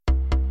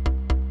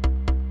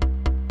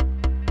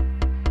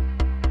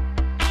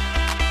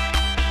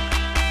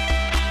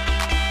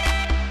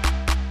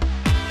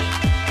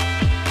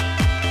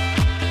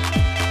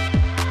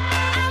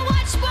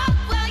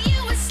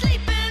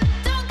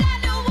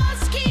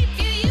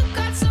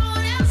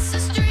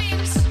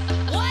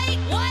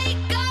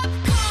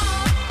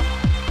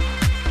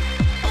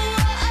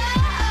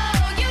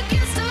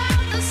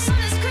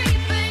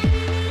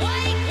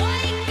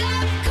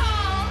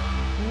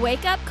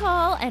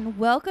call, and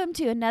welcome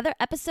to another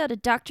episode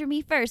of Dr. Me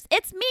First.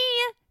 It's me,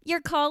 your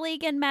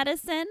colleague in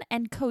medicine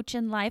and coach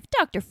in life,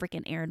 Dr.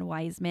 freaking Erin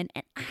Wiseman,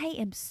 and I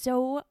am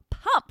so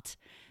pumped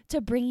to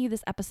bring you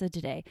this episode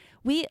today.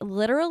 We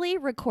literally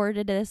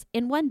recorded this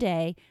in one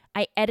day.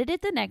 I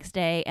edited the next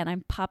day, and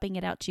I'm popping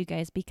it out to you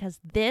guys because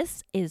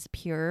this is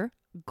pure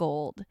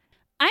gold.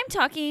 I'm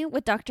talking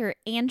with Dr.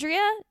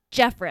 Andrea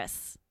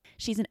Jeffress.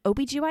 She's an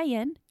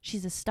OBGYN.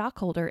 She's a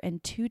stockholder in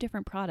 2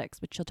 different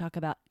products, which she'll talk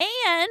about.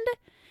 And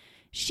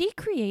she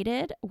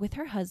created, with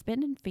her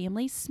husband and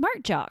family,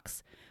 Smart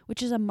Jocks,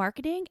 which is a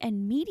marketing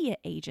and media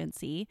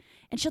agency.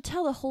 And she'll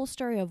tell the whole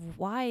story of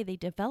why they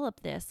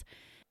developed this.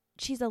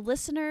 She's a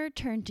listener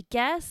turned to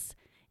guest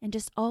and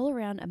just all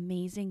around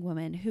amazing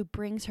woman who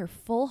brings her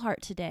full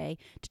heart today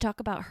to talk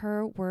about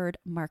her word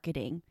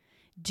marketing,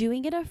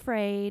 doing it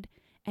afraid,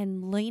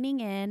 and leaning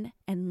in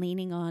and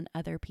leaning on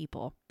other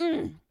people.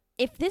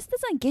 If this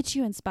doesn't get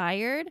you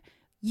inspired,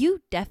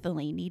 you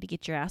definitely need to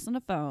get your ass on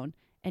the phone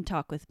and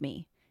talk with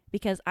me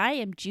because I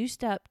am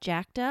juiced up,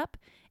 jacked up,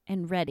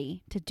 and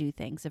ready to do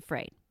things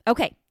afraid.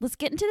 Okay, let's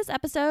get into this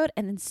episode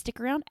and then stick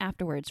around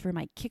afterwards for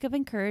my kick of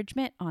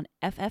encouragement on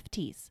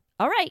FFTs.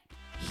 All right,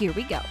 here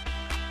we go.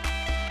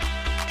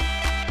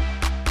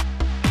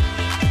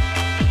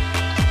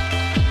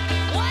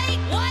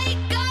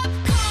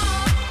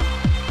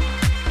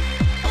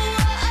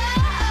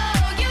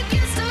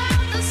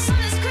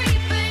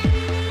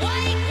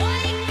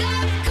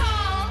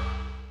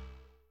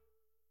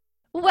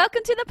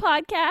 Welcome to the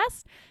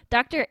podcast,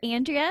 Dr.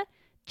 Andrea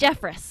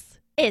Jeffress.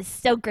 It is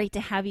so great to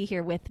have you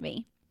here with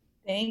me.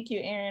 Thank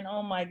you, Erin.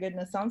 Oh my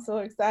goodness, I'm so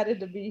excited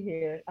to be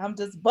here. I'm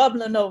just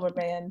bubbling over,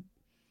 man.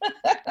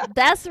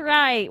 That's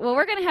right. Well,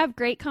 we're going to have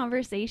great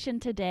conversation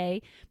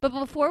today. But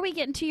before we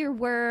get into your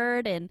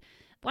word, and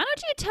why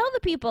don't you tell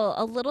the people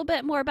a little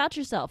bit more about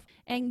yourself?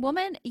 And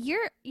woman,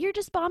 you're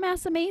just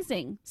bomb-ass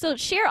amazing. So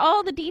share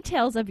all the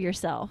details of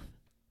yourself.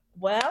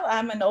 Well,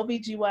 I'm an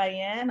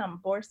OBGYN. I'm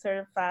board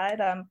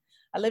certified.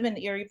 I live in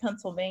Erie,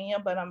 Pennsylvania,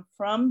 but I'm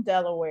from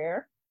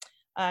Delaware.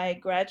 I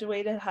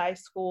graduated high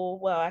school.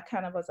 Well, I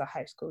kind of was a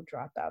high school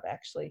dropout,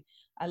 actually.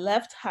 I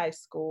left high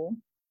school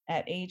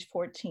at age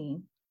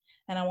 14,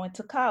 and I went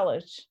to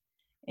college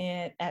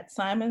at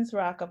Simon's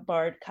Rock of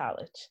Bard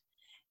College.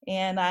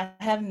 And I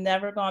have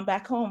never gone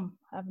back home.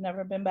 I've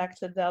never been back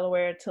to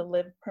Delaware to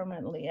live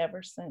permanently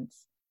ever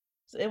since.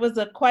 So it was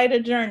quite a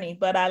journey,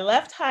 but I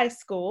left high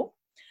school.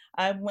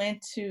 I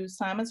went to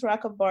Simon's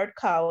Rock of Bard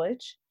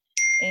College,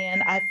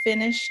 and I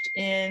finished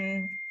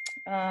in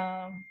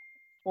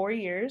 4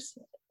 years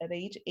at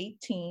age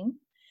 18.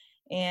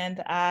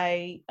 And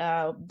I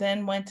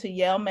then went to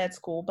Yale Med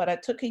School, but I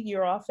took a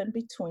year off in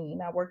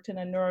between. I worked in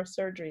a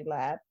neurosurgery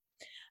lab.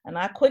 And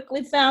I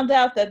quickly found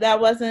out that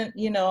wasn't,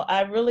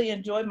 I really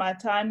enjoyed my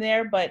time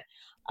there, but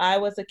I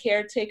was a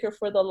caretaker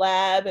for the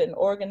lab and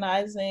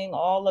organizing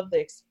all of the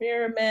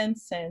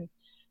experiments.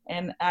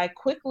 And I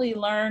quickly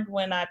learned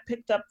when I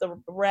picked up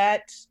the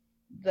rat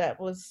that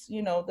was,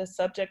 the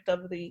subject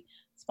of the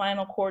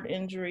spinal cord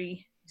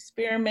injury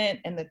experiment,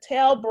 and the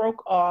tail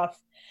broke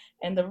off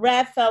and the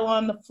rat fell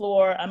on the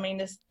floor. I mean,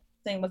 this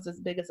thing was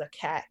as big as a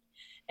cat.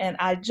 And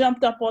I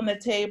jumped up on the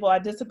table. I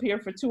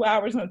disappeared for 2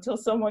 hours until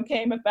someone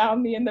came and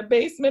found me in the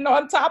basement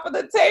on top of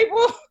the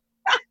table.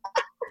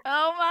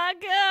 Oh my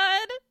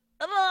God.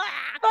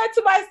 I thought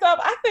to myself,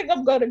 I think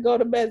I'm going to go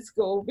to med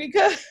school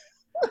because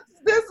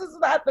this is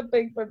not the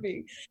thing for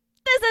me.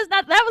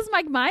 That was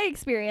my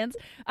experience.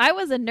 I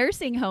was a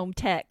nursing home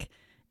tech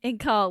in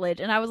college,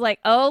 and I was like,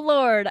 oh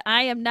Lord,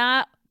 I am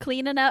not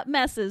cleaning up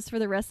messes for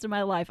the rest of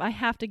my life. I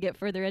have to get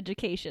further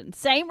education.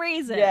 Same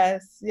reason.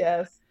 Yes.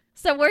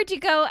 So where'd you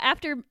go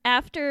after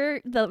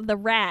the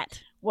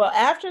rat? Well,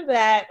 after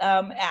that,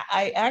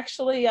 I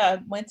actually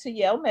went to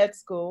Yale Med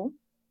School,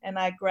 and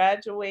I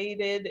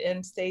graduated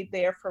and stayed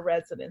there for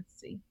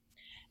residency.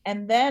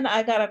 And then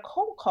I got a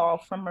cold call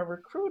from a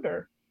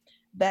recruiter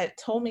that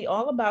told me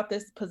all about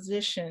this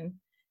position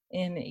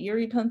in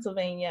Erie,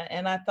 Pennsylvania.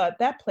 And I thought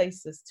that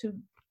place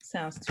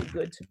sounds too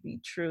good to be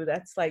true.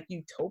 That's like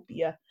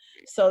utopia.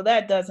 So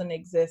that doesn't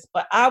exist,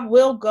 but I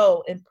will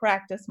go and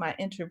practice my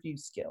interview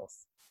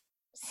skills.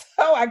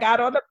 So I got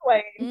on the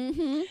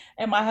plane,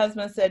 and my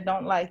husband said,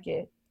 don't like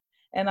it.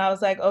 And I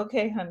was like,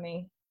 okay,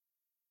 honey.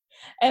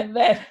 And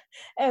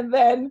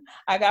then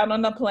I got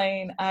on the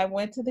plane. I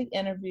went to the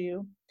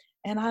interview,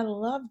 and I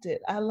loved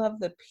it. I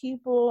loved the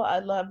people. I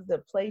loved the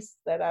place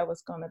that I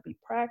was going to be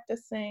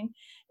practicing.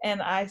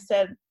 And I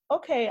said,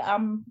 okay,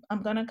 I'm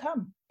going to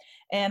come.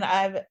 And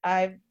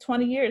I've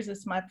 20 years.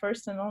 It's my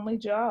first and only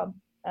job.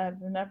 I've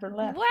never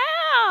left.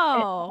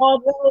 Wow.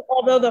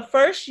 Although the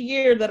first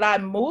year that I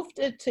moved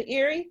it to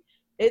Erie,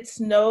 it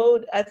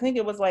snowed. I think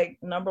it was like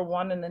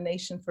 #1 in the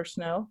nation for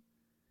snow.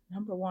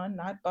 #1,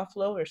 not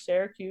Buffalo or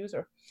Syracuse,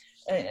 or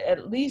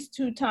at least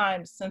 2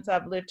 times since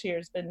I've lived here.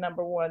 It's been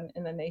 #1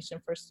 in the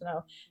nation for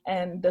snow.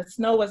 And the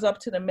snow was up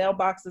to the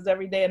mailboxes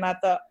every day. And I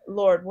thought,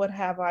 Lord, what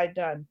have I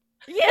done?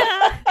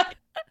 Yeah.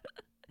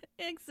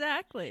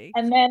 Exactly.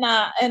 And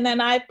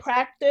then I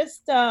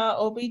practiced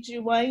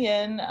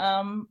OBGYN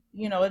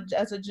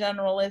as a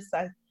generalist,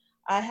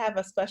 I have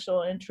a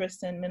special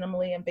interest in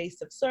minimally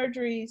invasive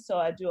surgery. So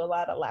I do a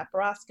lot of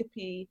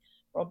laparoscopy,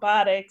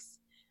 robotics.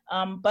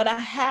 But I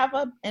have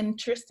an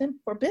interest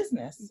for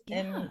business. Yeah.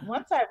 And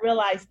once I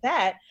realized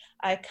that,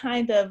 I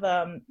kind of,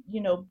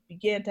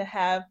 began to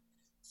have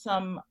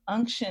some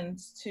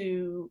unctions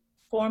to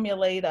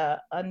formulate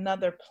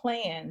another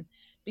plan,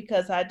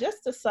 because I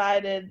just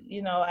decided,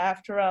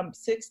 after I'm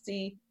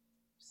 60,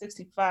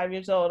 65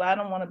 years old, I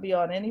don't want to be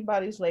on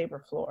anybody's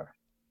labor floor.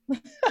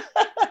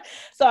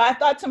 So I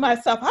thought to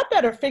myself, I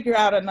better figure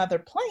out another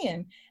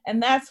plan.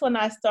 And that's when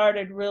I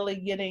started really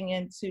getting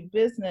into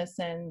business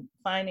and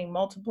finding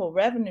multiple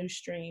revenue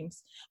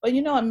streams. But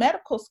in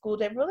medical school,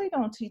 they really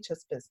don't teach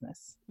us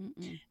business.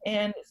 Mm-mm.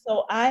 And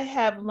so I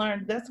have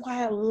learned, that's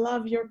why I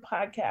love your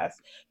podcast,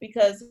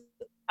 because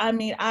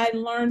I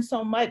learned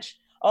so much,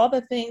 all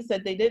the things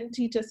that they didn't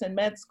teach us in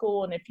med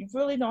school. And if you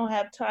really don't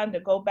have time to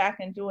go back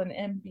and do an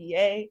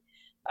MBA,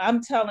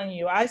 I'm telling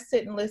you, I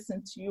sit and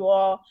listen to you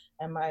all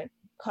and my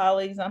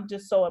colleagues. I'm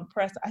just so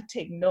impressed. I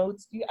take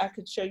notes. I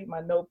could show you my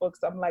notebooks.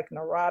 I'm like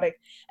neurotic.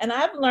 And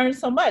I've learned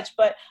so much,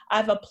 but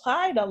I've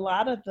applied a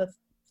lot of the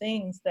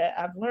things that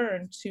I've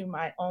learned to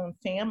my own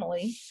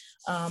family,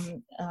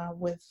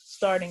 with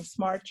starting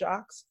Smart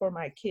Jocks for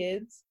my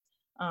kids,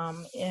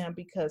 and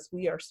because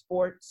we are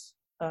sports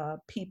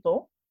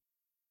people.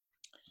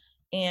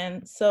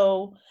 And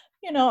so,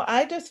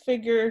 I just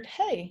figured,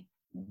 hey,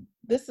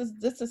 this is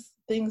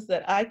things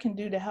that I can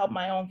do to help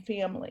my own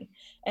family.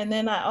 And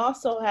then I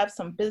also have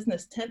some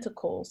business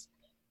tentacles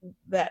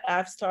that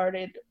I've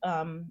started,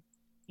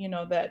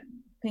 that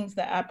things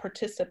that I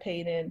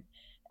participate in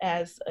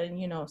as a,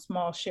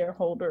 small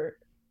shareholder.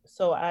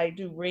 So I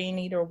do Rain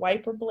Eater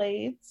wiper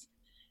blades.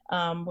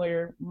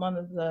 We're one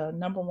of the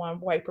 #1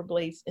 wiper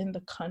blades in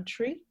the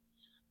country,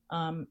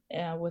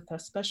 and with a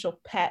special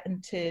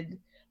patented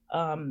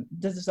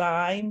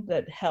design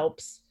that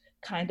helps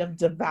kind of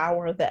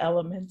devour the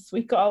elements,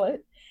 we call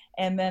it.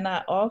 And then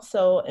I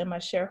also am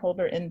a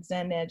shareholder in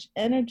Zen Edge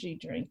energy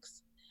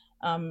drinks,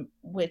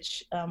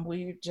 which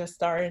we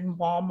just are in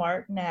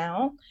Walmart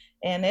now.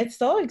 And it's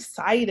so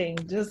exciting,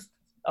 just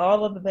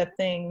all of the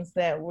things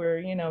that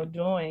we're,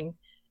 doing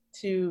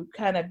to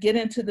kind of get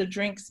into the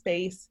drink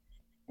space.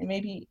 And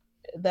maybe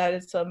that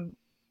is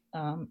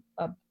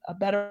a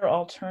better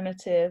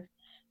alternative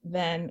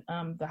than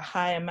the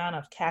high amount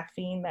of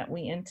caffeine that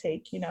we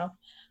intake.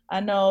 I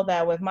know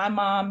that with my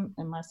mom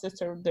and my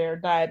sister, they're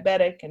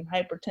diabetic and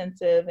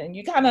hypertensive, and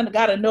you kind of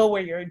got to know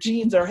where your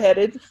genes are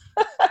headed.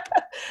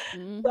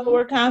 Mm-hmm. So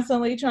we're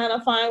constantly trying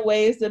to find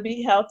ways to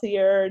be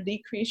healthier,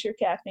 decrease your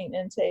caffeine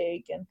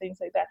intake and things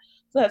like that.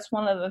 So that's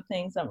one of the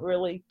things I'm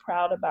really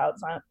proud about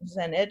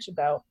Zen Edge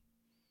about,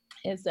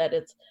 is that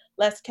it's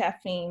less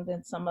caffeine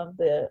than some of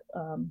the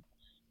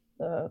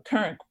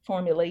current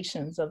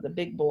formulations of the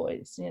big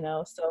boys,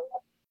 So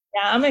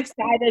yeah, I'm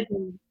excited.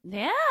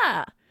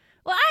 Yeah.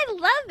 Well, I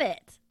love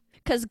it.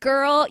 Because,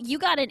 girl, you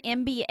got an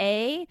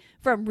MBA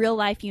from Real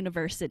Life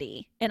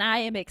University, and I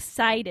am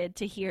excited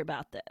to hear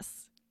about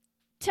this.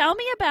 Tell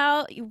me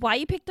about why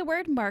you picked the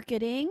word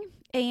marketing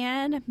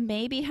and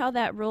maybe how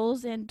that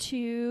rolls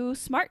into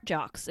Smart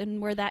Jocks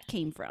and where that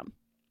came from.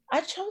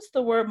 I chose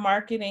the word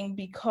marketing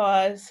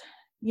because,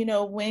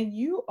 when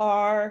you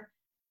are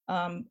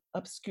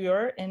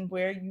obscure in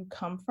where you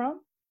come from,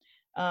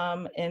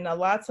 and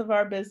lots of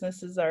our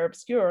businesses are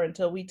obscure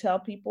until we tell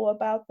people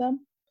about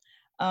them.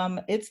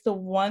 It's the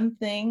one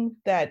thing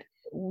that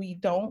we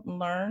don't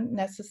learn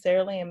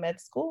necessarily in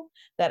med school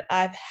that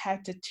I've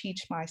had to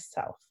teach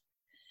myself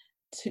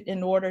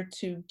in order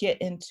to get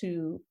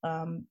into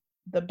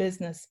the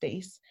business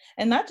space.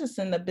 And not just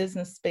in the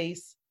business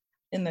space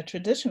in the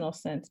traditional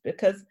sense,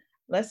 because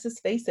let's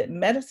just face it,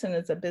 medicine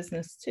is a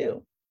business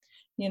too,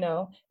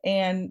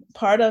 and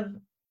part of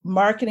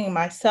marketing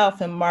myself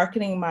and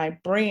marketing my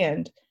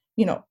brand,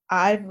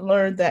 I've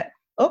learned that,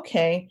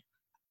 okay,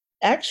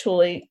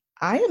 actually,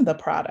 I am the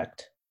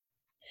product.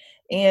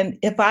 And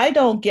if I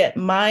don't get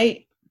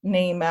my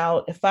name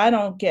out, if I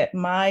don't get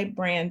my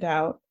brand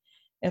out,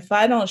 if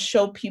I don't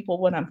show people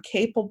what I'm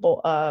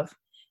capable of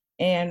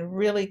and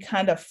really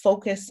kind of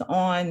focus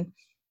on,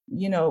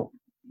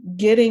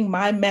 getting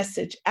my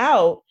message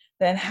out,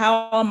 then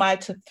how am I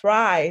to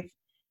thrive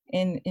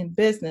in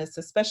business,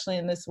 especially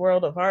in this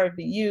world of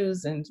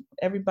RVUs and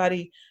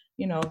everybody,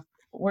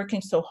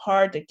 working so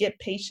hard to get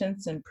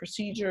patients and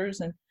procedures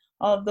and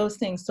all of those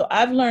things. So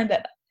I've learned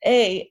that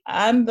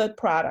I'm the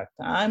product.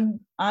 I'm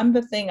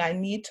the thing I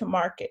need to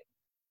market.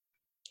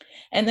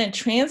 And then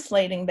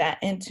translating that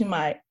into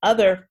my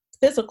other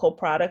physical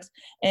products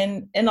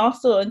and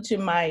also into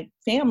my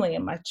family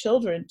and my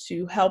children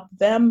to help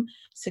them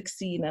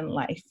succeed in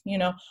life.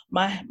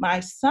 My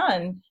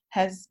son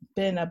has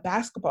been a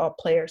basketball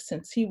player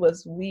since he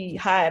was wee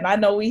high. And I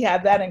know we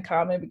have that in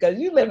common because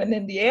you live in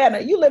Indiana,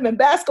 you live in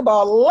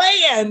basketball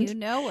land. You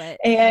know it.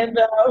 And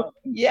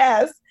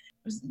yes,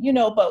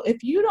 but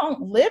if you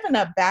don't live in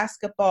a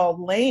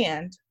basketball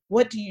land,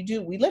 what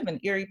do? We live in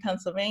Erie,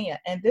 Pennsylvania,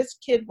 and this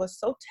kid was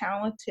so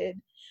talented,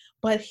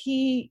 but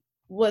he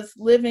was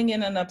living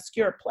in an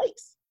obscure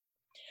place.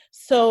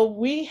 So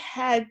we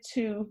had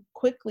to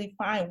quickly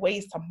find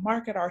ways to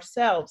market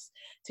ourselves,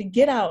 to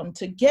get out and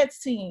to get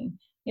seen.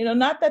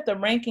 Not that the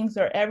rankings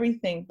are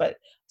everything, but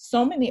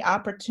so many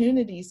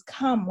opportunities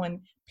come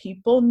when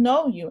people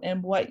know you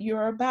and what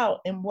you're about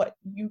and what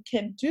you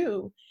can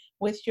do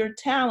with your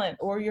talent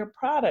or your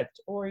product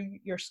or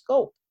your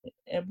scope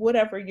and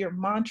whatever your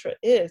mantra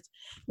is,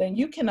 then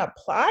you can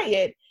apply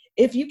it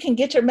if you can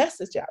get your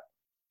message out.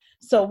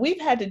 So we've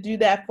had to do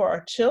that for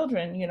our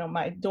children.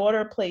 My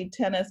daughter played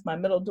tennis, my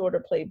middle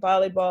daughter played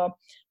volleyball,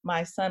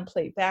 my son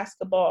played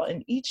basketball,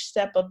 and each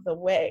step of the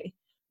way,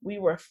 we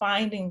were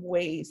finding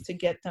ways to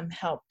get them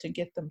help, to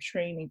get them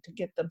training, to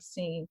get them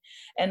seen.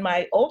 And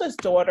my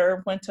oldest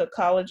daughter went to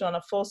college on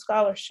a full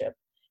scholarship,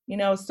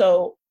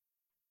 so,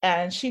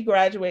 and she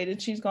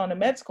graduated, she's going to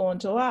med school in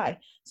July.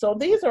 So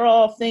these are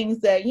all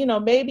things that,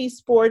 maybe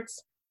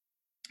sports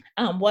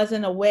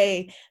wasn't a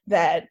way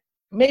that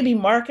maybe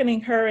marketing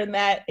her in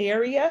that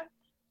area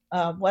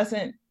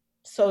wasn't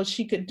so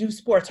she could do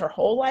sports her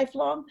whole life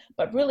long,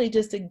 but really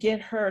just to get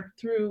her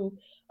through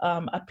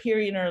a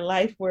period in her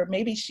life where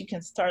maybe she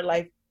can start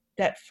life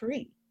debt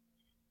free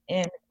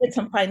and get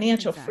some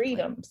financial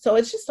freedom. So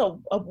it's just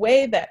a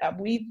way that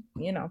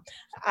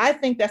I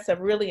think that's a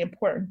really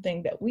important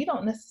thing that we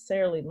don't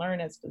necessarily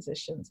learn as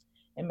physicians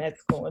in med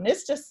school. And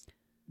it's just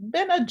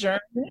been a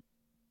journey.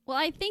 Well,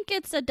 I think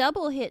it's a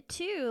double hit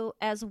too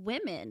as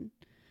women.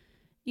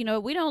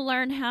 We don't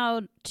learn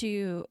how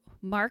to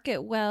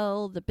market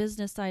well the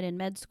business side in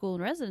med school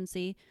and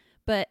residency,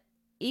 but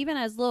even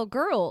as little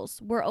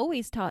girls, we're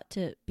always taught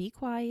to be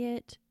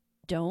quiet,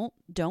 don't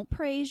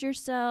praise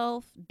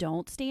yourself,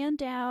 don't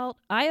stand out.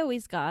 I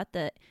always got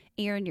that,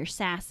 Erin, you're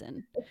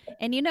sassing.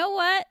 And you know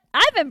what?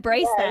 I've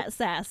embraced that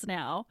sass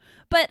now.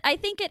 But I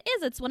think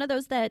it's one of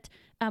those that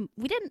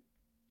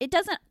it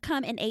doesn't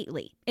come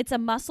innately. It's a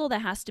muscle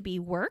that has to be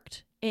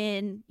worked.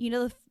 And,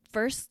 the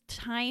first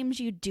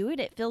times you do it,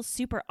 it feels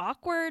super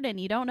awkward and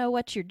you don't know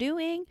what you're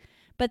doing.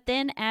 But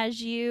then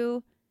as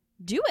you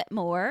do it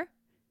more,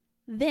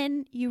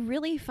 then you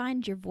really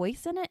find your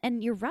voice in it.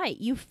 And you're right.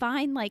 You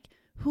find like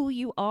who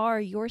you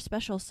are, your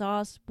special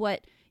sauce,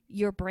 what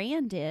your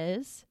brand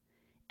is.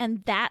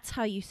 And that's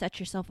how you set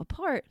yourself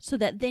apart so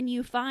that then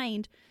you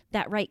find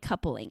that right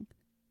coupling.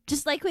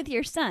 Just like with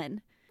your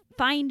son,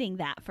 finding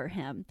that for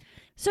him.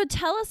 So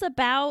tell us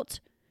about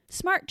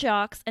Smart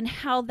Jocks and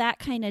how that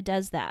kind of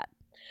does that.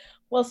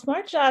 Well,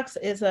 Smart Jocks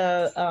is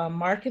a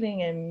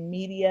marketing and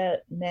media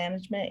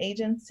management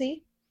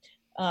agency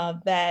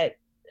that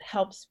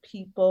helps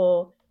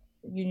people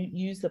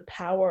use the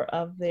power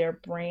of their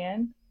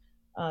brand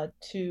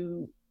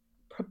to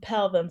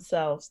propel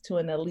themselves to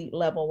an elite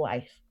level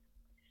life.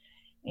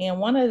 And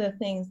one of the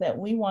things that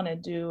we want to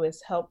do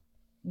is help,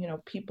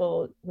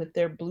 people with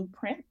their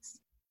blueprints,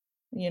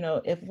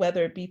 if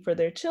whether it be for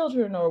their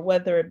children or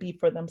whether it be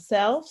for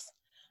themselves,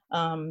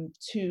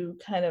 to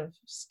kind of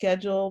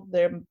schedule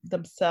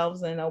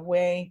themselves in a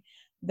way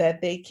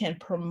that they can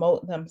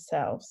promote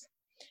themselves.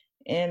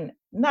 And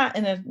not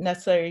in a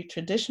necessarily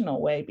traditional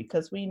way,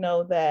 because we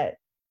know that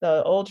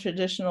the old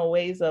traditional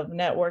ways of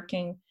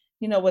networking,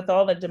 with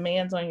all the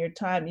demands on your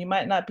time, you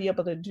might not be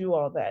able to do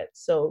all that.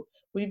 So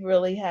we've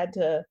really had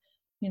to,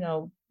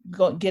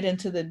 go get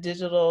into the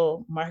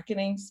digital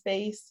marketing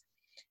space.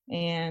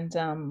 And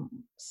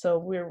so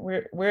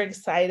we're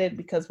excited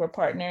because we're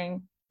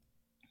partnering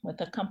with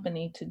a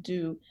company to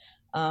do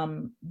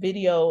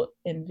video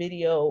and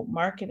video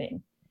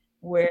marketing,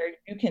 where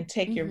you can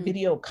take your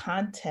video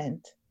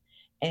content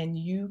and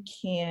you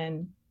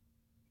can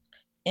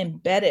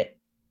embed it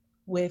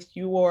with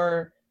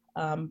your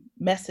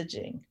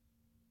messaging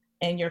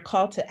and your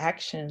call to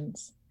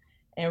actions,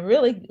 and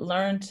really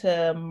learn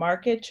to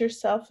market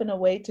yourself in a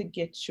way to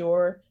get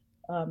your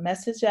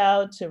message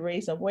out, to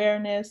raise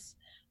awareness,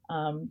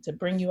 to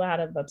bring you out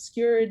of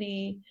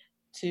obscurity,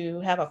 to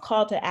have a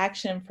call to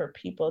action for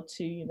people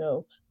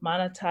to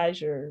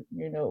monetize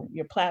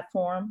your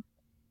platform.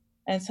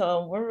 And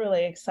so we're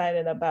really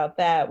excited about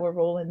that. We're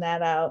rolling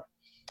that out.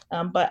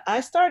 But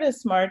I started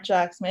Smart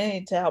Jocks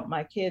mainly to help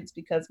my kids,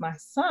 because my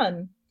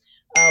son,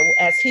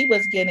 as he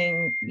was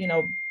getting,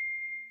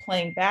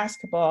 playing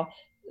basketball,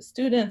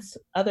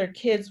 other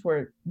kids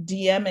were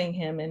DMing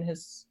him in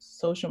his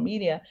social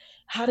media.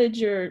 How did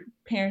your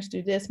parents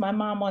do this? My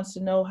mom wants to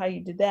know how you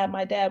did that.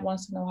 My dad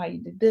wants to know how you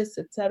did this,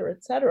 et cetera,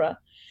 et cetera.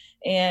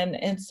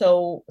 And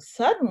so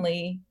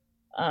suddenly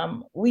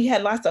we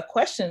had lots of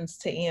questions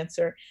to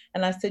answer.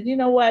 And I said, you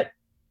know what?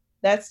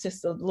 That's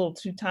just a little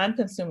too time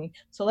consuming.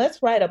 So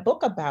let's write a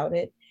book about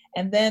it.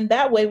 And then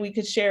that way we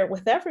could share it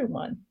with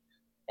everyone.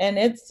 And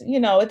it's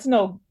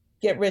no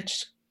get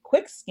rich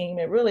quick scheme.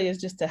 It really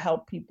is just to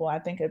help people. I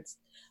think it's,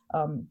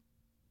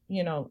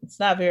 it's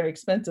not very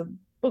expensive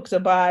book to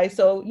buy.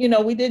 So,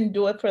 we didn't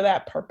do it for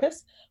that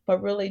purpose,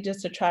 but really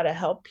just to try to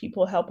help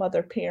people, help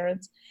other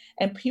parents.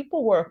 And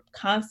people were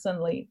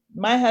constantly,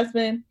 my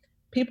husband,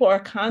 people are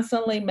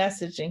constantly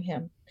messaging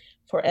him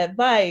for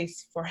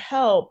advice, for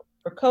help,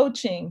 for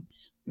coaching,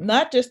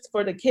 not just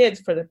for the kids,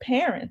 for the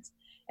parents.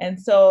 And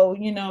so,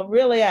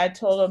 really, I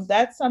told him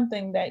that's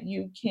something that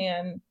you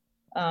can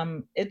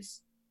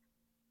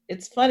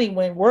It's funny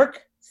when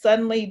work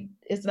suddenly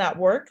is not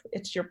work,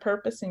 it's your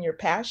purpose and your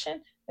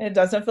passion. And it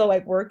doesn't feel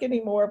like work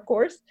anymore, of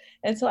course.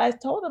 And so I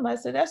told him, I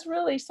said, that's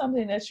really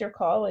something that's your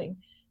calling.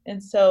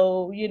 And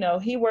so,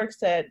 he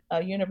works at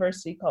a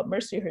university called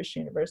Mercyhurst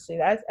University.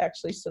 I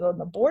actually sit on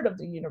the board of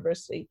the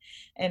university.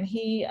 And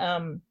he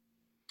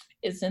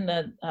is in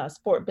the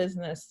sport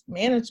business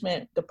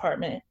management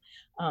department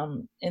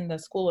in the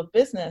School of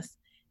Business.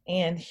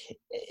 And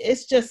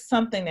it's just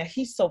something that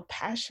he's so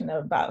passionate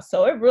about.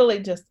 So it really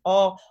just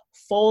all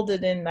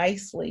folded in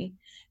nicely.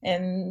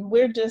 And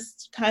we're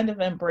just kind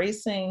of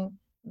embracing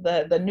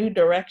the new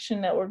direction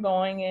that we're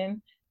going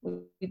in.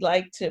 We'd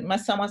like to, my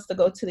son wants to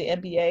go to the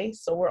NBA,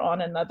 so we're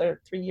on another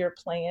 3-year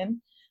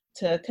plan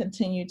to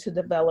continue to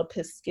develop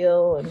his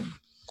skill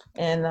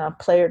and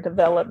player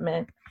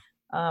development.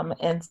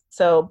 And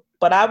so,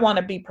 but I want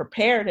to be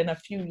prepared in a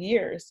few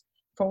years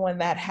for when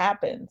that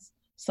happens.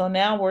 So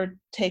now we're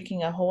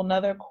taking a whole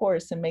nother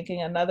course and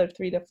making another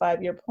 3 to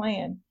 5 year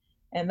plan.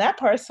 And that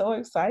part's so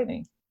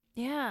exciting.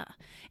 Yeah.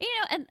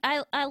 And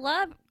I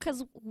love,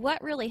 because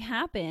what really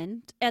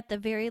happened at the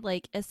very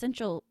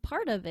essential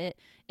part of it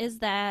is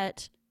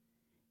that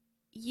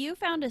you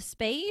found a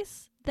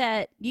space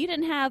that you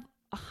didn't have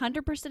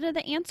 100% of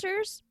the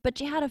answers,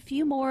 but you had a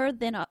few more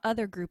than a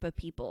other group of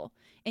people.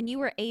 And you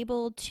were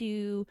able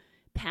to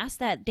pass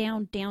that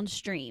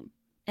downstream.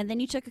 And then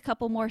you took a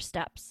couple more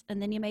steps,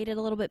 and then you made it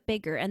a little bit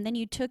bigger. And then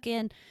you took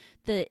in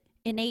the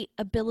innate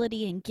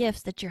ability and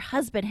gifts that your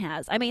husband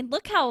has. I mean,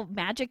 look how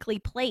magically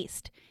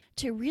placed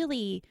to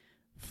really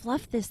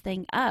fluff this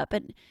thing up.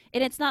 And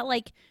it's not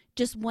like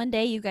just one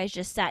day you guys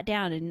just sat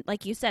down and,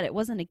 like you said, it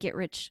wasn't a get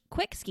rich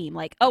quick scheme.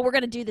 Like, oh, we're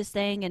going to do this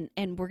thing and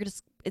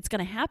it's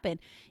going to happen.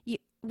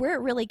 Where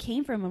it really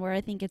came from, and where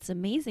I think it's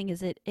amazing,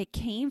 is it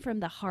came from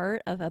the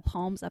heart of a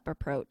palms up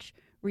approach,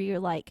 where you're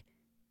like,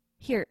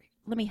 here,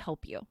 let me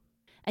help you.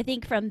 I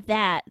think from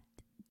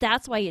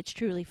that's why it's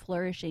truly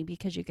flourishing,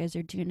 because you guys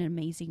are doing an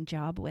amazing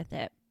job with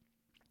it.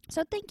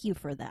 So thank you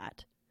for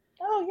that.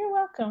 Oh, you're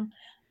welcome.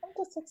 I'm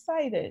just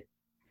excited.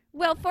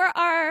 Well, for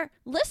our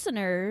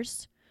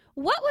listeners,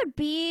 what would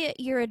be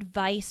your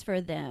advice for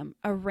them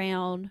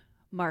around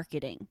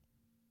marketing?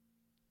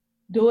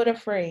 Do it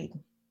afraid,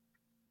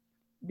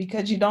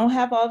 because you don't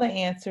have all the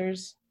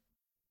answers.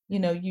 You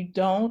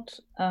don't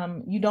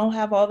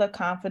have all the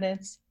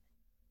confidence.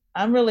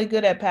 I'm really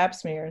good at pap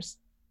smears.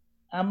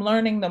 I'm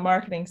learning the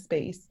marketing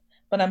space,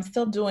 but I'm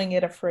still doing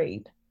it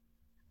afraid.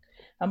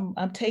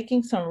 I'm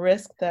taking some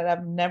risk that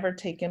I've never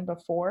taken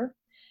before,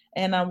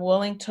 and I'm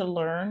willing to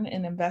learn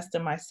and invest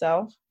in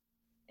myself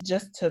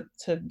just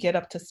to get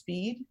up to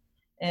speed,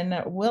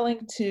 and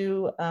willing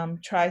to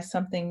try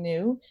something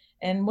new.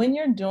 And when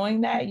you're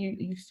doing that,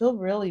 you feel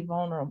really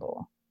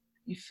vulnerable.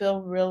 You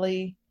feel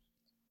really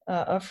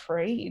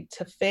afraid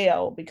to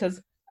fail,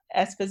 because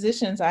as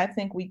physicians, I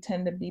think we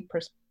tend to be,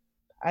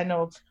 I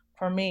know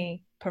for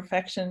me,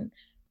 perfectionism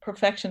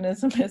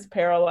is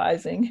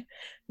paralyzing.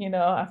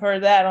 I've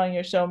heard that on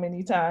your show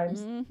many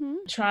times. Mm-hmm.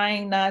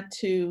 Trying not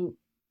to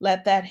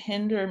let that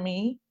hinder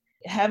me,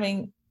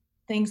 having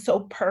things so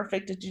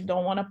perfect that you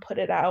don't want to put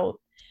it out,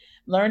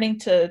 learning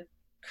to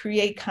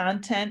create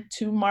content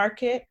to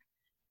market.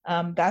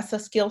 That's a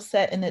skill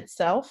set in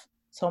itself.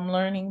 So I'm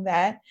learning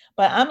that,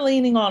 but I'm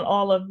leaning on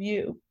all of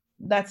you.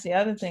 That's the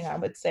other thing I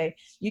would say.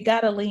 You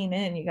got to lean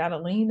in. You got to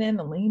lean in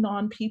and lean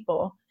on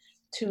people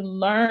to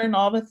learn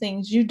all the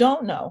things you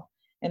don't know.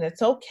 And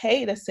it's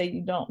okay to say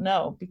you don't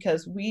know,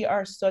 because we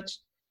are such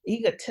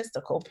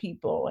egotistical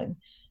people and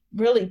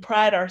really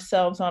pride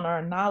ourselves on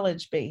our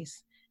knowledge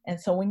base. And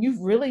so when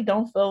you really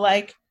don't feel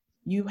like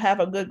you have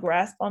a good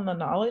grasp on the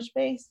knowledge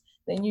base,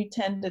 then you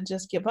tend to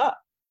just give up.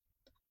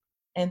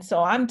 And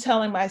so I'm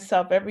telling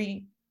myself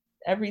every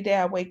day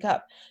I wake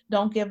up,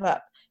 don't give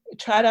up.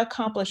 Try to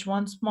accomplish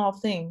one small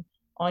thing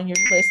on your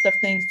list of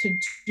things to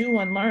do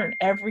and learn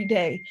every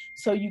day,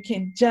 so you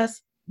can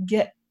just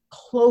get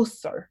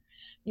closer,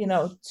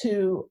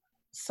 to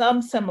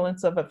some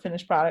semblance of a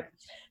finished product.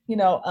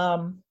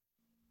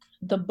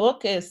 The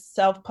book is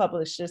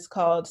self-published. It's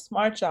called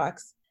Smart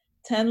Jocks,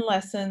 10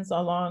 Lessons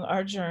Along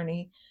Our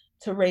Journey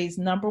to Raise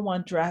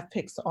 #1 Draft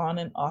Picks on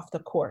and off the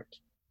court.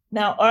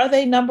 Now, are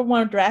they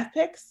 #1 draft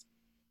picks?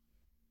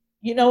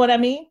 You know what I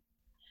mean?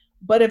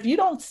 But if you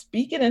don't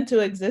speak it into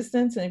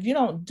existence, and if you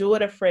don't do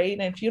it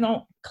afraid, and if you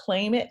don't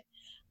claim it,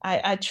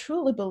 I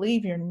truly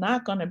believe you're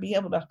not going to be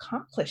able to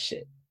accomplish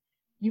it.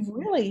 You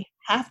really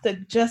have to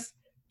just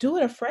do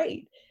it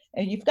afraid.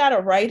 And you've got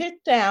to write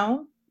it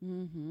down.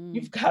 Mm-hmm.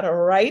 You've got to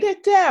write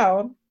it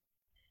down,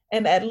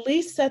 and at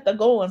least set the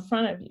goal in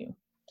front of you.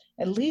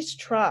 At least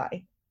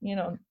try.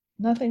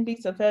 Nothing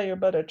beats a failure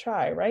but a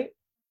try, right?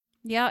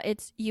 Yeah,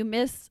 it's you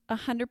miss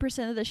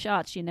 100% of the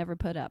shots you never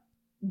put up.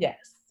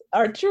 Yes.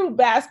 Our true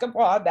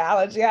basketball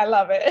analogy. I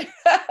love it.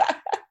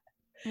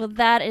 Well,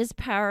 that is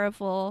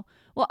powerful.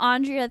 Well,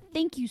 Andrea,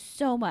 thank you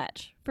so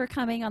much for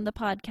coming on the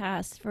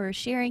podcast, for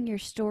sharing your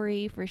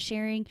story, for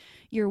sharing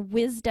your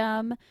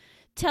wisdom.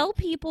 Tell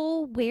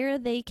people where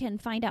they can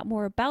find out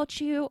more about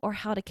you or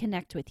how to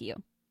connect with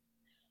you.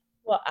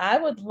 Well, I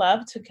would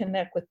love to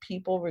connect with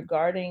people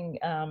regarding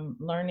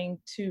learning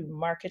to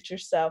market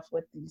yourself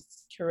with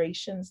these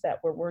curations that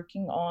we're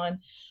working on,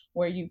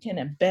 where you can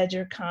embed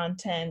your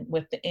content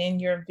within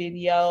your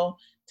video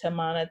to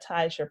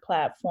monetize your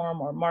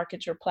platform or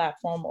market your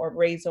platform or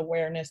raise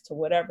awareness to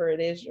whatever it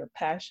is your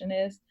passion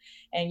is.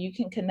 And you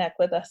can connect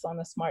with us on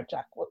the Smart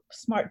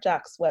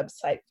Jocks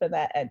website for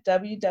that at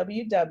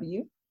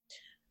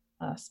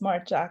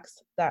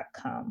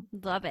www.smartjocks.com.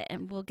 Love it.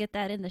 And we'll get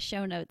that in the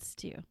show notes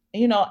too.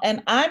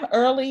 And I'm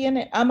early in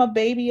it. I'm a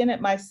baby in it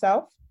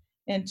myself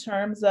in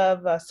terms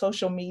of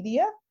social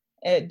media.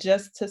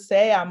 Just to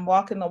say I'm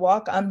walking the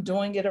walk, I'm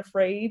doing it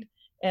afraid.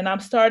 And I'm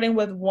starting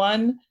with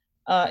one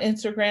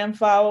Instagram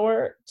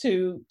follower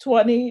to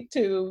 20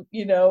 to,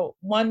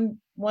 one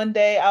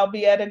day I'll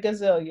be at a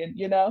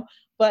gazillion,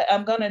 but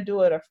I'm going to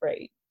do it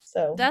afraid.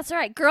 So that's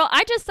right, girl.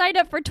 I just signed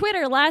up for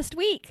Twitter last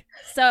week.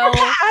 So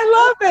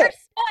I love it.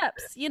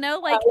 Steps, like I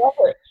love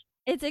it.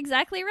 It's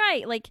exactly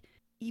right. Like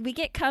we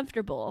get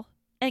comfortable,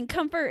 and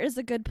comfort is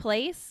a good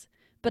place,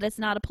 but it's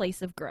not a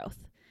place of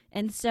growth.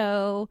 And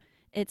so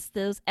it's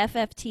those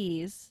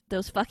FFTs,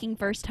 those fucking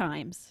first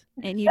times,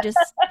 and you just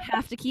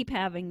have to keep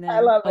having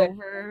them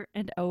over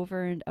and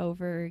over and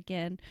over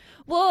again.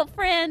 Well,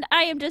 friend,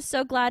 I am just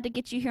so glad to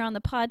get you here on the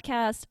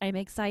podcast. I'm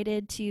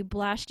excited to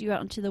blast you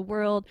out into the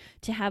world,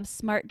 to have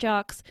Smart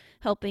Jocks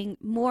helping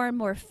more and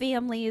more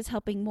families,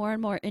 helping more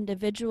and more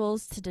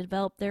individuals to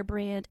develop their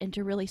brand and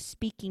to really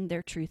speaking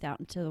their truth out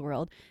into the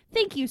world.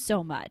 Thank you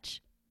so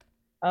much.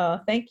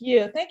 Thank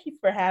you. Thank you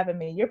for having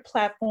me. Your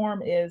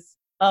platform is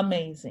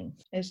amazing.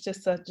 It's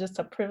just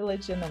a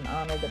privilege and an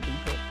honor to be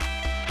here.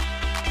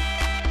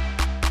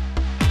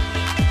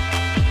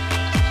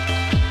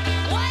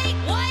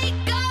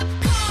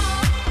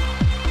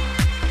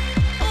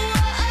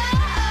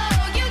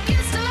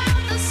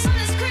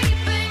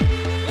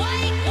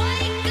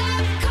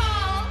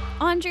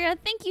 Andrea,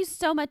 thank you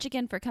so much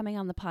again for coming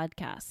on the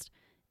podcast.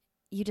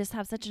 You just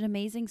have such an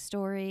amazing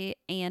story,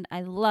 and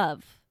I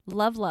love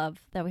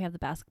that we have the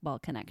basketball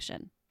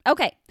connection.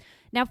 Okay,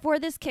 now for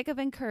this kick of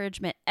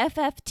encouragement,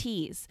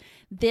 FFTs.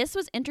 This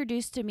was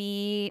introduced to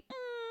me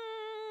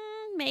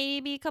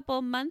maybe a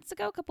couple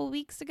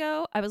weeks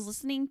ago. I was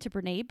listening to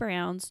Brene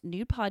Brown's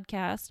new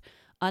podcast,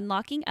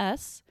 Unlocking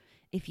Us.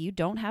 If you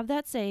don't have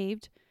that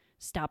saved,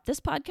 stop this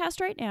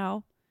podcast right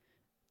now,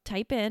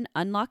 type in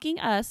Unlocking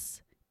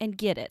Us, and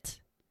get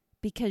it,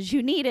 because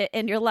you need it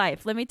in your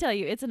life. Let me tell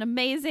you, it's an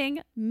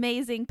amazing,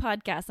 amazing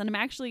podcast. And I'm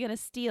actually going to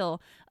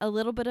steal a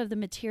little bit of the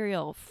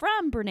material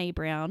from Brene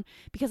Brown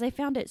because I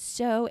found it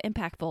so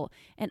impactful.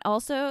 And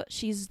also,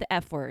 she's the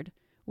F word,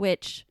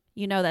 which,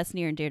 that's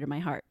near and dear to my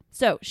heart.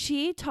 So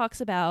she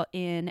talks about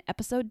in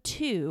episode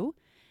 2,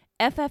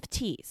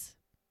 FFTs,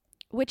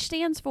 which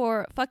stands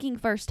for fucking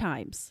first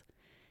times.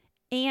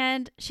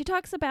 And she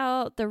talks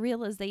about the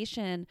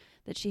realization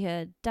that she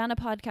had done a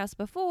podcast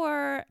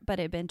before, but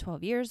it had been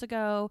 12 years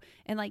ago,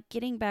 and like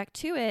getting back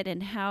to it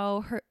and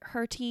how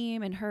her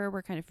team and her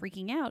were kind of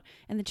freaking out.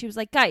 And then she was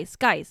like, guys,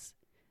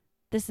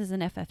 this is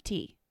an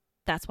FFT.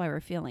 That's why we're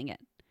feeling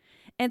it.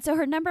 And so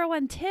her number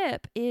one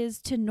tip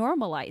is to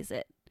normalize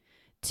it,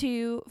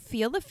 to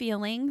feel the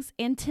feelings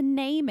and to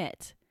name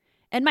it.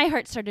 And my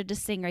heart started to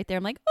sing right there.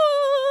 I'm like,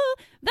 oh,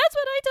 that's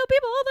what I tell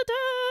people all the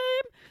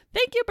time.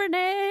 Thank you,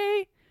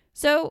 Brene.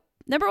 So,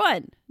 number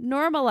one,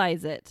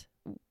 normalize it.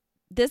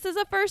 This is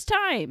a first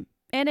time,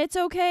 and it's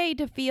okay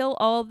to feel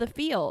all the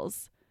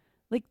feels.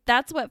 Like,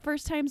 that's what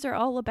first times are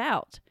all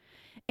about.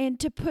 And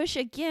to push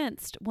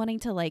against wanting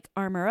to like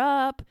armor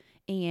up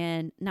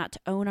and not to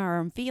own our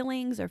own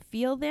feelings or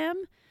feel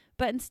them,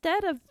 but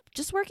instead of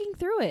just working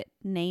through it,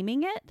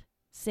 naming it,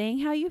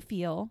 saying how you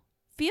feel,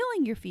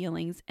 feeling your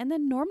feelings, and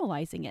then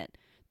normalizing it.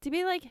 To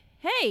be like,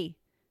 hey,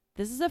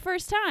 this is the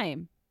first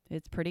time.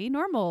 It's pretty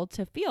normal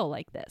to feel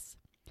like this.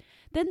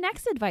 The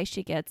next advice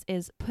she gets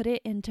is put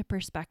it into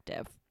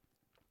perspective.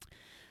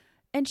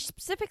 And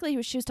specifically,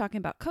 she was talking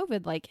about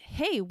COVID, like,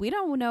 hey, we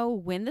don't know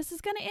when this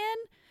is going to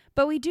end,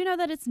 but we do know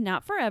that it's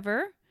not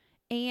forever.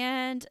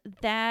 And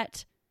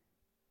that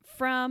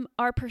from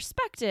our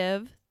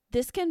perspective,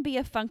 this can be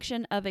a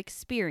function of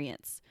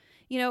experience.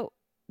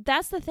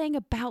 That's the thing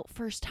about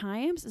first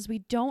times is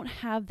we don't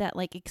have that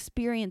like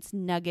experience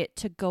nugget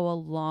to go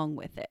along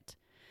with it.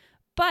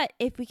 But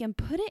if we can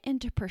put it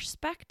into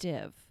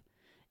perspective,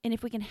 and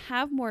if we can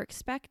have more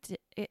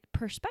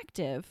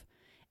perspective,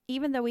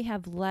 even though we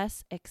have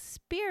less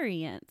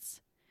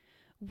experience,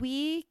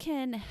 we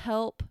can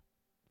help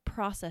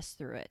process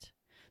through it.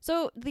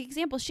 So the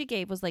example she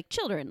gave was like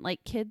children,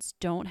 like kids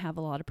don't have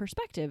a lot of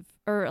perspective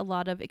or a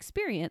lot of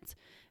experience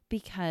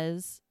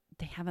because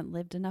they haven't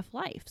lived enough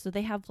life. So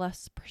they have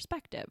less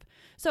perspective.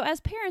 So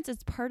as parents,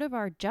 it's part of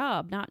our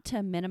job not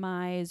to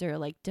minimize or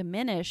like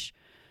diminish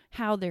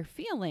how they're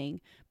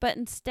feeling, but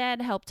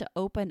instead help to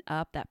open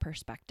up that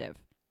perspective.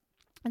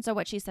 And so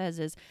what she says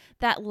is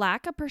that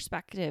lack of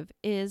perspective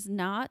is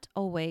not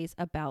always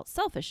about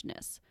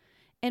selfishness.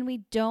 And we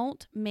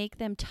don't make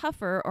them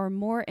tougher or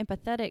more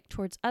empathetic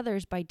towards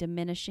others by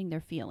diminishing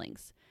their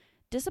feelings.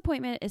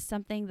 Disappointment is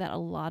something that a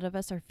lot of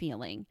us are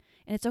feeling.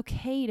 And it's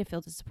okay to feel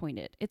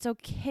disappointed. It's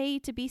okay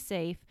to be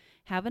safe,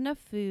 have enough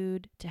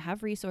food, to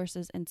have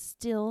resources, and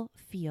still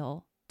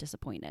feel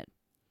disappointed.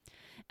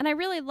 And I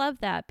really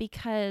love that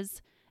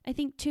because I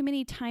think too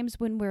many times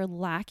when we're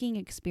lacking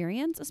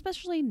experience,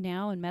 especially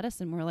now in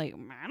medicine, we're like,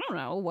 I don't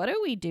know, what do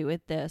we do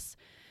with this?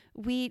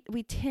 We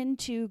tend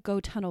to go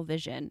tunnel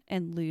vision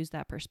and lose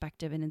that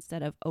perspective. And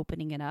instead of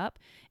opening it up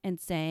and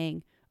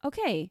saying,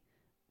 okay,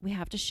 we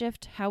have to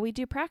shift how we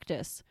do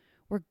practice.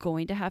 We're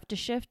going to have to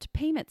shift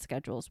payment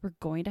schedules. We're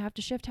going to have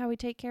to shift how we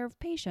take care of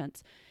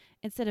patients,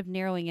 instead of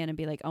narrowing in and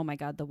be like, oh my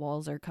God, the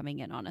walls are coming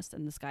in on us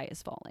and the sky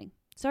is falling.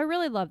 So I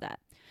really love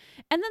that.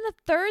 And then the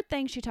third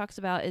thing she talks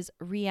about is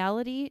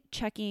reality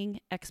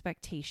checking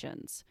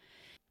expectations.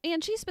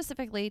 And she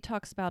specifically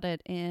talks about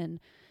it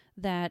in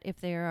that if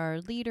there are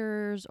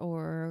leaders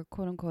or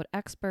quote unquote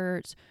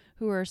experts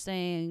who are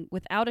saying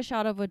without a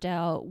shadow of a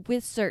doubt,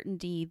 with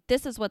certainty,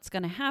 this is what's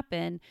going to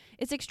happen,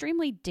 it's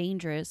extremely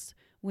dangerous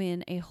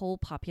when a whole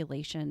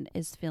population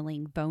is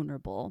feeling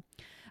vulnerable.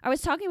 I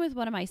was talking with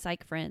one of my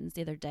psych friends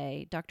the other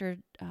day, Dr.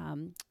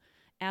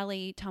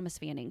 Allie Thomas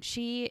Fanning.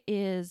 She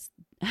is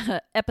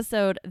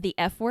episode The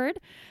F Word.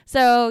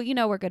 So,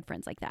 we're good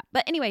friends like that.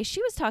 But anyway,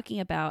 she was talking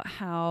about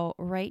how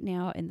right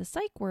now in the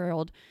psych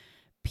world,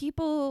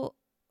 people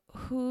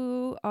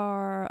who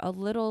are a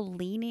little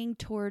leaning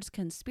towards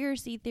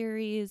conspiracy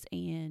theories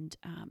and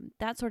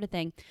that sort of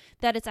thing,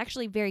 that it's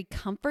actually very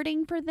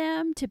comforting for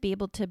them to be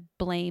able to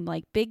blame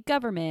like big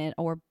government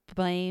or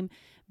blame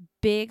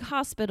big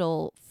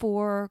hospital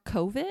for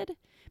COVID,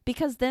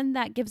 because then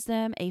that gives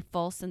them a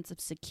false sense of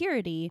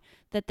security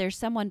that there's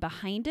someone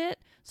behind it.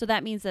 So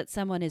that means that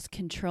someone is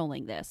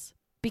controlling this,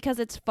 because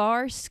it's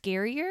far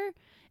scarier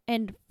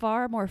and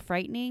far more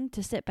frightening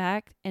to sit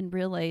back and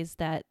realize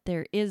that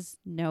there is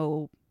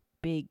no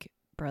big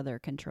brother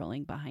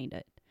controlling behind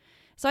it.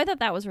 So I thought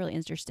that was really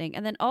interesting.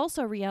 And then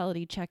also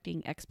reality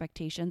checking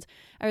expectations.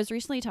 I was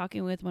recently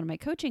talking with one of my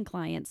coaching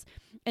clients,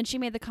 and she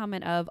made the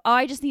comment of, oh,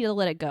 I just need to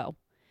let it go.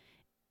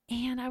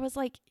 And I was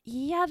like,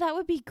 yeah, that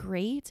would be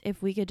great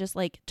if we could just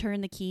like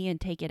turn the key and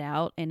take it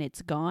out and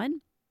it's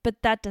gone.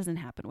 But that doesn't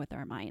happen with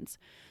our minds.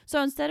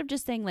 So instead of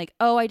just saying like,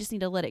 oh, I just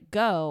need to let it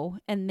go,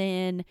 and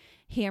then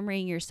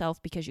hammering yourself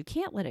because you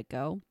can't let it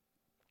go,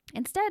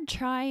 instead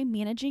try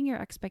managing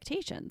your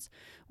expectations,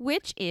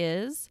 which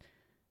is,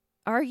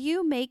 are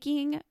you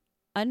making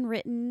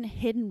unwritten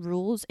hidden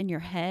rules in your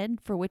head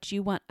for which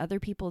you want other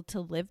people to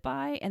live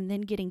by and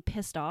then getting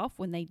pissed off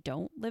when they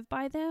don't live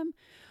by them?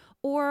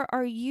 Or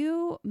are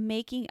you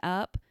making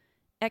up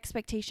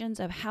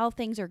expectations of how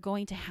things are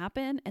going to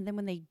happen, and then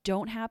when they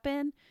don't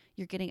happen,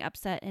 you're getting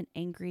upset and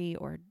angry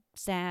or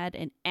sad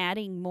and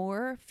adding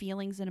more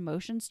feelings and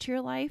emotions to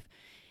your life?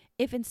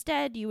 If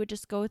instead you would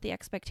just go with the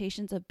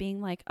expectations of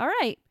being like, all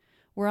right,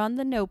 we're on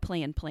the no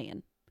plan.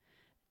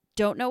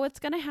 Don't know what's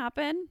going to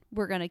happen.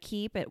 We're going to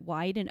keep it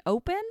wide and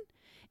open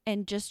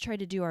and just try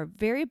to do our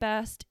very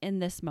best in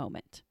this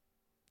moment.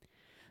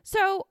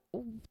 So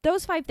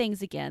those 5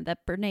 things again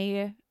that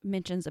Brene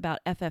mentions about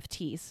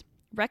FFTs: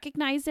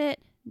 recognize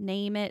it,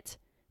 name it,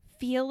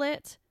 feel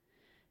it,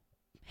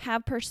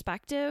 have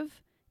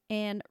perspective,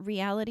 and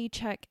reality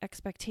check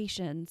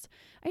expectations.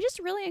 I just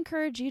really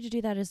encourage you to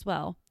do that as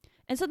well.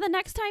 And so the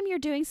next time you're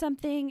doing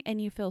something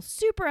and you feel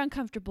super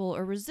uncomfortable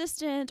or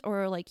resistant,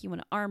 or like you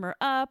want to armor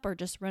up or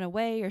just run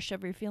away or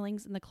shove your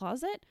feelings in the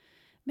closet,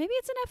 maybe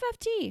it's an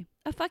FFT,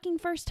 a fucking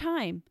first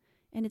time.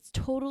 And it's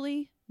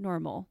totally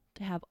normal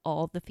to have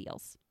all the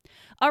feels.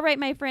 All right,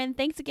 my friend,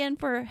 thanks again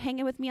for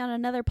hanging with me on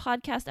another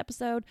podcast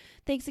episode.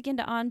 Thanks again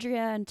to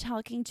Andrea and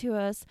talking to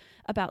us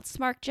about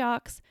Smart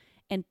Jocks.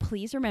 And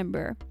please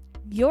remember,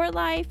 your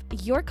life,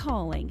 your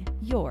calling,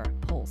 your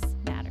pulse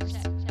matters.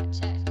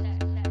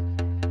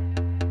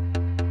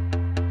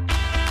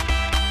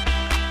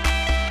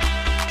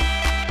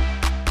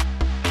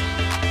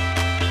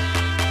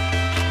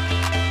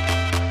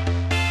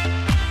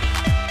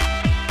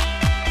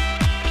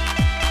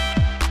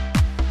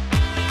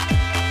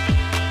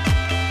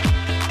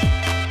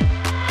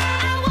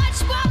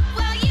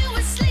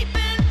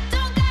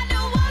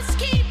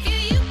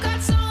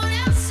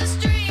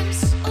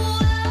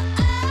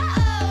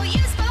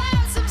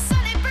 Some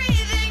sunny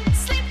breathing,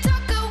 sleep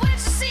talk away.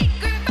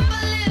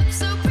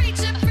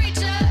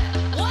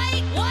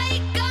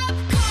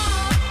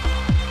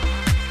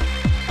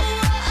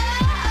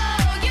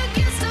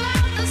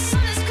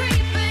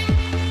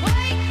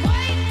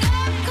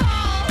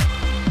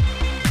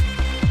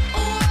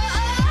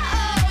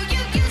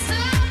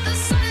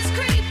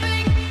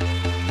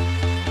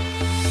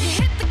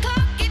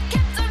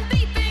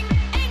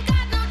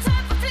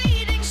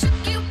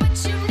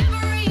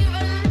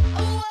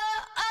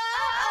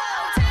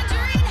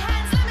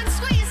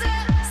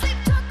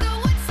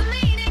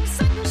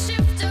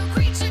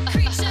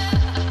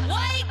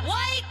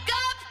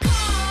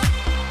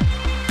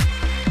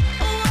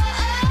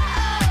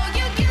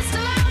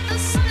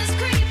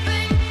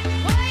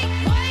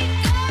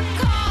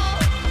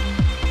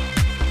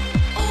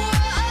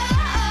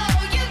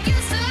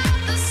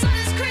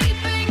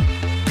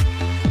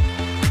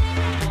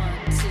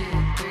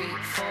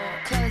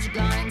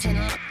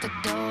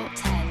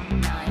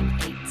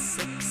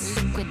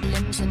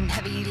 Limbs and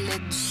heavy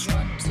lids.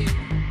 1, 2.